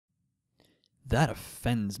that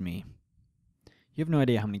offends me. You have no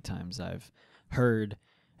idea how many times I've heard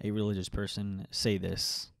a religious person say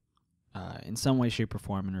this in some way, shape, or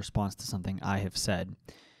form in response to something I have said.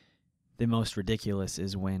 The most ridiculous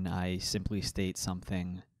is when I simply state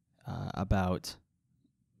something about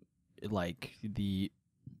like the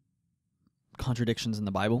contradictions in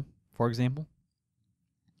the Bible, for example.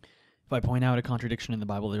 If I point out a contradiction in the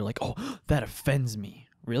Bible, they're like, oh, that offends me.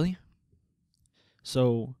 Really?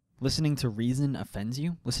 So listening to reason offends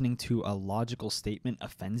you? Listening to a logical statement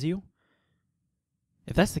offends you?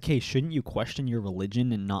 If that's the case, shouldn't you question your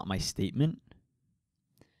religion and not my statement?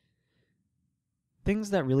 Things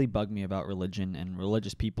that really bug me about religion and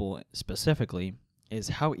religious people specifically is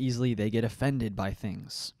how easily they get offended by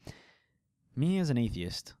things. Me as an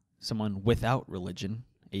atheist, someone without religion,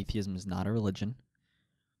 atheism is not a religion,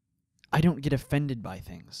 I don't get offended by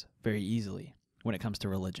things very easily when it comes to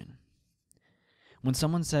religion. When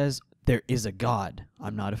someone says, there is a God,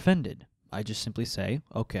 I'm not offended. I just simply say,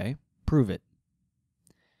 okay, prove it.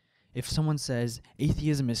 If someone says,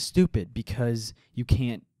 atheism is stupid because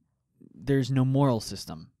there's no moral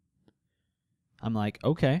system, I'm like,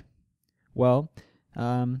 okay, well,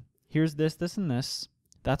 here's this, this, and this.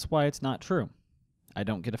 That's why it's not true. I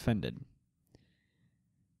don't get offended.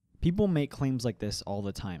 People make claims like this all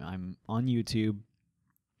the time. I'm on YouTube,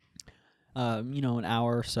 an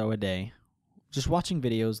hour or so a day, just watching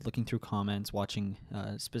videos, looking through comments, watching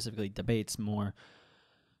specifically debates more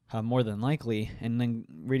than likely, and then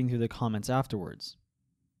reading through the comments afterwards.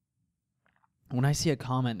 When I see a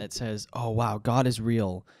comment that says, oh, wow, God is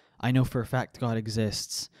real, I know for a fact God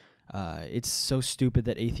exists, it's so stupid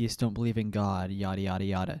that atheists don't believe in God, yada, yada,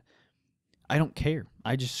 yada, I don't care.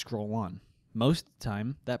 I just scroll on. Most of the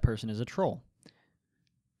time, that person is a troll.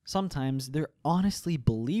 Sometimes they're honestly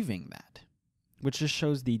believing that, which just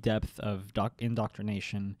shows the depth of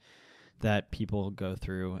indoctrination that people go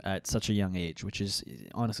through at such a young age, which is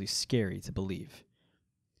honestly scary to believe.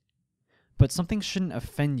 But something shouldn't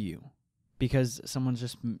offend you because someone's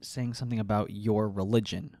just saying something about your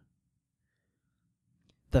religion.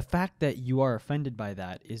 The fact that you are offended by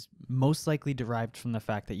that is most likely derived from the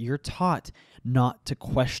fact that you're taught not to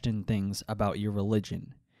question things about your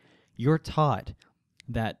religion. You're taught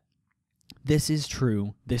that this is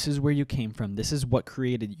true, this is where you came from, this is what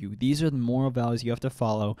created you, these are the moral values you have to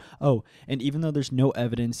follow. Oh, and even though there's no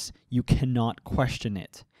evidence, you cannot question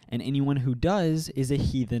it. And anyone who does is a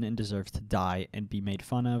heathen and deserves to die and be made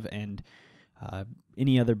fun of and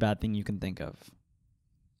any other bad thing you can think of.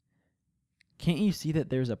 Can't you see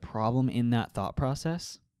that there's a problem in that thought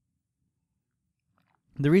process?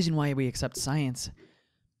 The reason why we accept science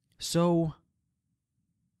so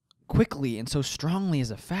quickly and so strongly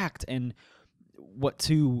as a fact and what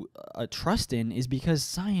to trust in is because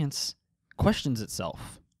science questions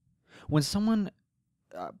itself. When someone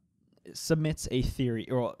submits a theory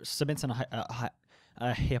or submits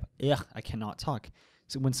I cannot talk.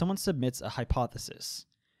 So when someone submits a hypothesis,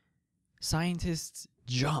 scientists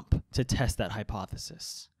jump to test that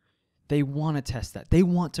hypothesis. They want to test that. They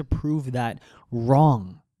want to prove that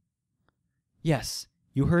wrong. Yes,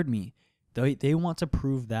 you heard me. They want to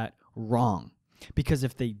prove that wrong. Because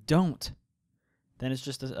if they don't, then it's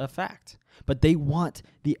just a fact. But they want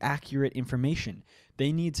the accurate information.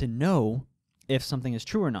 They need to know if something is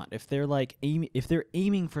true or not. If they're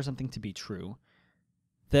aiming for something to be true,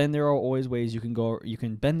 then there are always ways you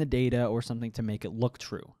can bend the data or something to make it look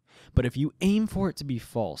true. But if you aim for it to be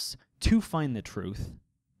false to find the truth,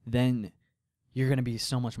 then you're going to be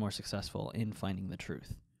so much more successful in finding the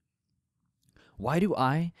truth. Why do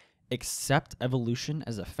I accept evolution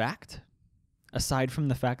as a fact? Aside from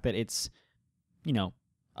the fact that it's,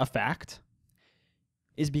 a fact,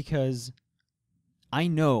 is because I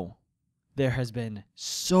know there has been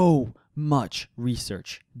so much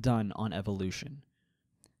research done on evolution.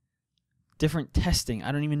 Different testing,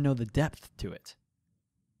 I don't even know the depth to it.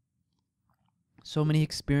 So many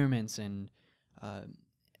experiments and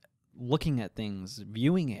looking at things,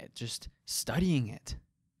 viewing it, just studying it.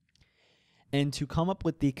 And to come up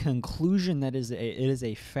with the conclusion that it is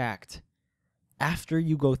a fact, after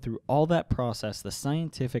you go through all that process, the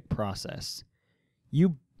scientific process,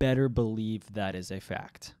 you better believe that is a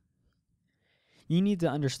fact. You need to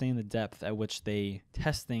understand the depth at which they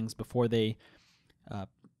test things before they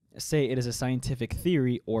say it is a scientific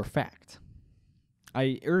theory or fact.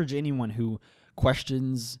 I urge anyone who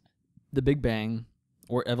questions the Big Bang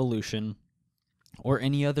or evolution or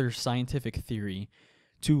any other scientific theory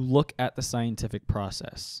to look at the scientific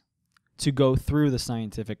process, to go through the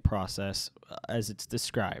scientific process as it's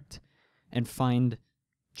described and find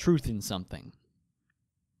truth in something.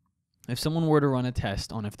 If someone were to run a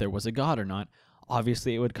test on if there was a God or not,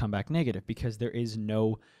 obviously it would come back negative because there is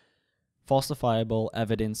no falsifiable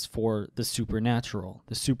evidence for the supernatural.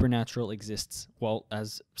 The supernatural exists, well,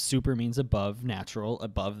 as super means above natural,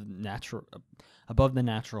 above the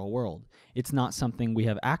natural world. It's not something we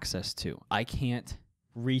have access to. I can't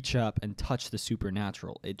reach up and touch the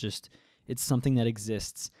supernatural. It's something that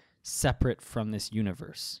exists separate from this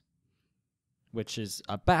universe, which is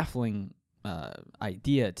a baffling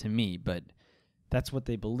idea to me, but that's what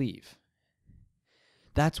they believe.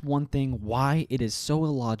 That's one thing why it is so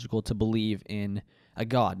illogical to believe in a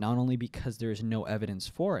God, not only because there is no evidence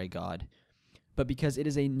for a God, but because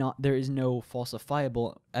there is no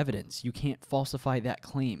falsifiable evidence. You can't falsify that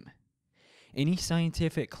claim. Any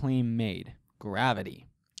scientific claim made, gravity,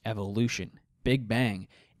 evolution, Big Bang,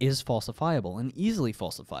 is falsifiable and easily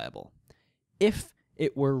falsifiable if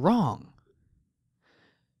it were wrong.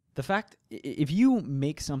 The fact, if you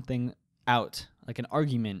make something out, like an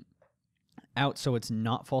argument, out so it's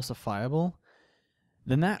not falsifiable,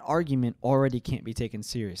 then that argument already can't be taken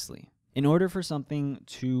seriously. In order for something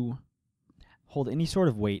to hold any sort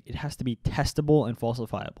of weight, it has to be testable and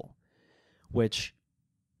falsifiable, which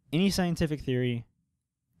any scientific theory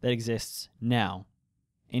that exists now,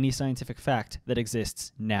 any scientific fact that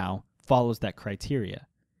exists now follows that criteria.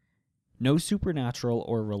 No supernatural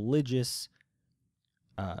or religious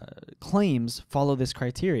claims follow this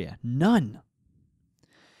criteria. None.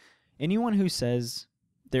 Anyone who says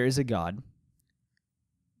there is a God,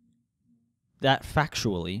 that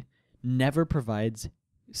factually never provides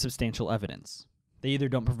substantial evidence. They either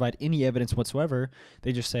don't provide any evidence whatsoever,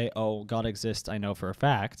 they just say, oh, God exists, I know for a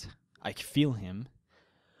fact, I feel him,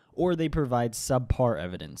 or they provide subpar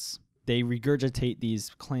evidence. They regurgitate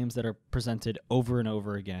these claims that are presented over and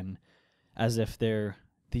over again as if they're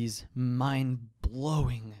these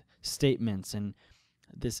mind-blowing statements and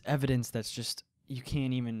this evidence that's just, you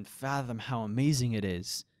can't even fathom how amazing it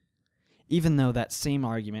is. Even though that same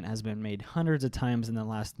argument has been made hundreds of times in the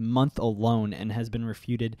last month alone and has been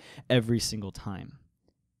refuted every single time.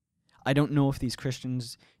 I don't know if these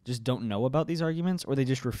Christians just don't know about these arguments or they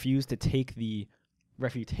just refuse to take the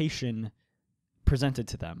refutation presented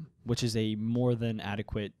to them, which is a more than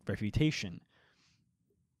adequate refutation.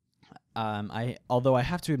 Although I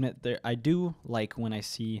have to admit that I do like when I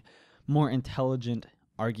see more intelligent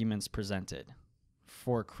arguments presented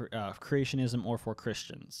for creationism or for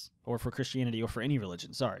Christians or for Christianity or for any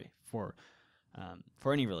religion. For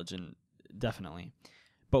any religion, definitely.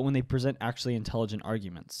 But when they present actually intelligent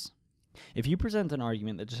arguments, if you present an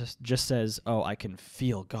argument that just says, "Oh, I can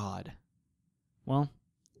feel God," well,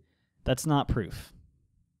 that's not proof.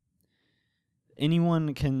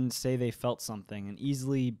 Anyone can say they felt something and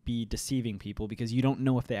easily be deceiving people because you don't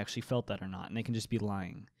know if they actually felt that or not, and they can just be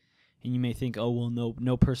lying. And you may think, oh, well,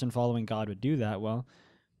 no person following God would do that. Well,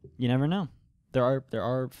 you never know. There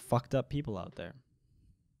are fucked up people out there.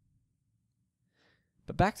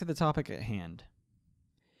 But back to the topic at hand.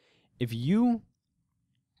 If you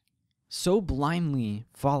so blindly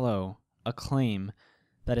follow a claim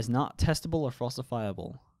that is not testable or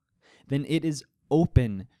falsifiable, then it is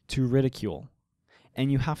open to ridicule.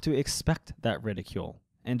 And you have to expect that ridicule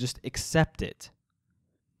and just accept it.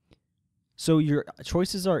 So your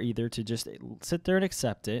choices are either to just sit there and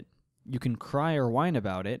accept it, you can cry or whine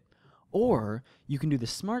about it, or you can do the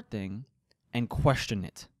smart thing and question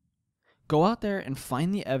it. Go out there and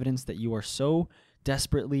find the evidence that you are so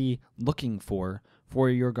desperately looking for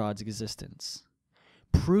your God's existence.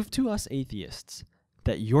 Prove to us atheists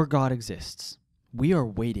that your God exists. We are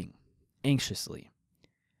waiting anxiously.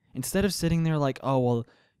 Instead of sitting there like, oh, well,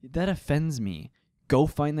 that offends me, go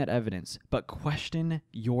find that evidence, but question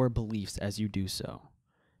your beliefs as you do so.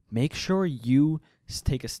 Make sure you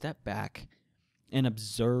take a step back and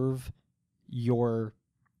observe your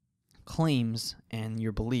claims and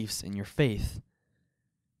your beliefs and your faith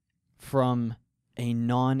from a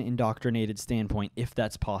non-indoctrinated standpoint, if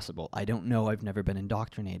that's possible. I don't know. I've never been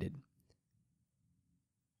indoctrinated.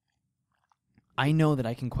 I know that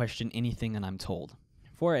I can question anything that I'm told.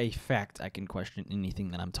 For a fact, I can question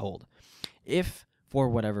anything that I'm told. If, for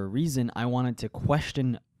whatever reason, I wanted to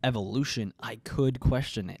question evolution, I could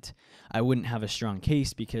question it. I wouldn't have a strong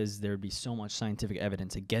case because there would be so much scientific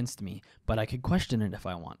evidence against me, but I could question it if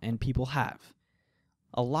I want, and people have.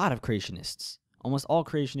 A lot of creationists, almost all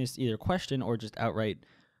creationists either question or just outright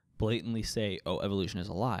blatantly say, oh, evolution is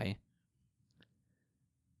a lie.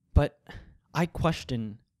 But I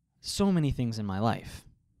question so many things in my life.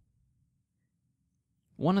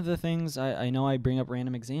 One of the things, I know I bring up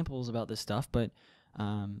random examples about this stuff, but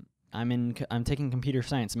I'm taking computer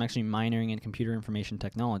science. I'm actually minoring in computer information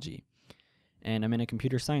technology. And I'm in a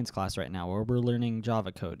computer science class right now where we're learning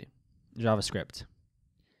JavaScript.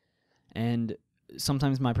 And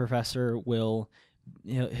sometimes my professor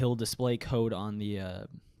he'll display code on the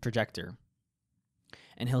projector.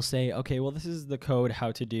 And he'll say, okay, well, this is the code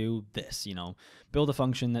how to do this, build a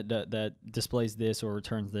function that displays this or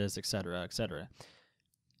returns this, etc., etc.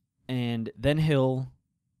 And then he'll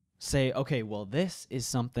say, okay, well, this is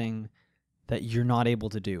something that you're not able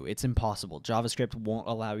to do. It's impossible. JavaScript won't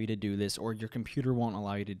allow you to do this, or your computer won't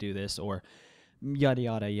allow you to do this, or yada,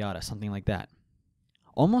 yada, yada, something like that.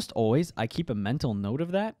 Almost always, I keep a mental note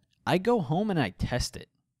of that. I go home and I test it.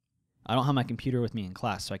 I don't have my computer with me in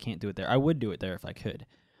class, so I can't do it there. I would do it there if I could.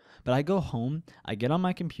 But I go home, I get on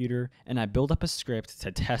my computer, and I build up a script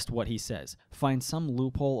to test what he says, find some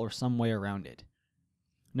loophole or some way around it.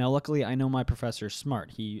 Now, luckily, I know my professor's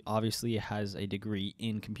smart. He obviously has a degree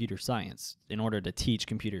in computer science in order to teach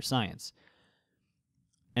computer science.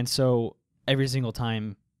 And so every single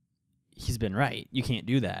time, he's been right. You can't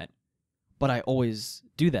do that. But I always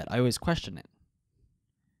do that. I always question it.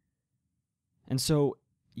 And so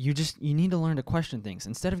you need to learn to question things.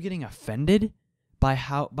 Instead of getting offended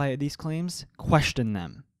by these claims, question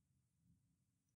them.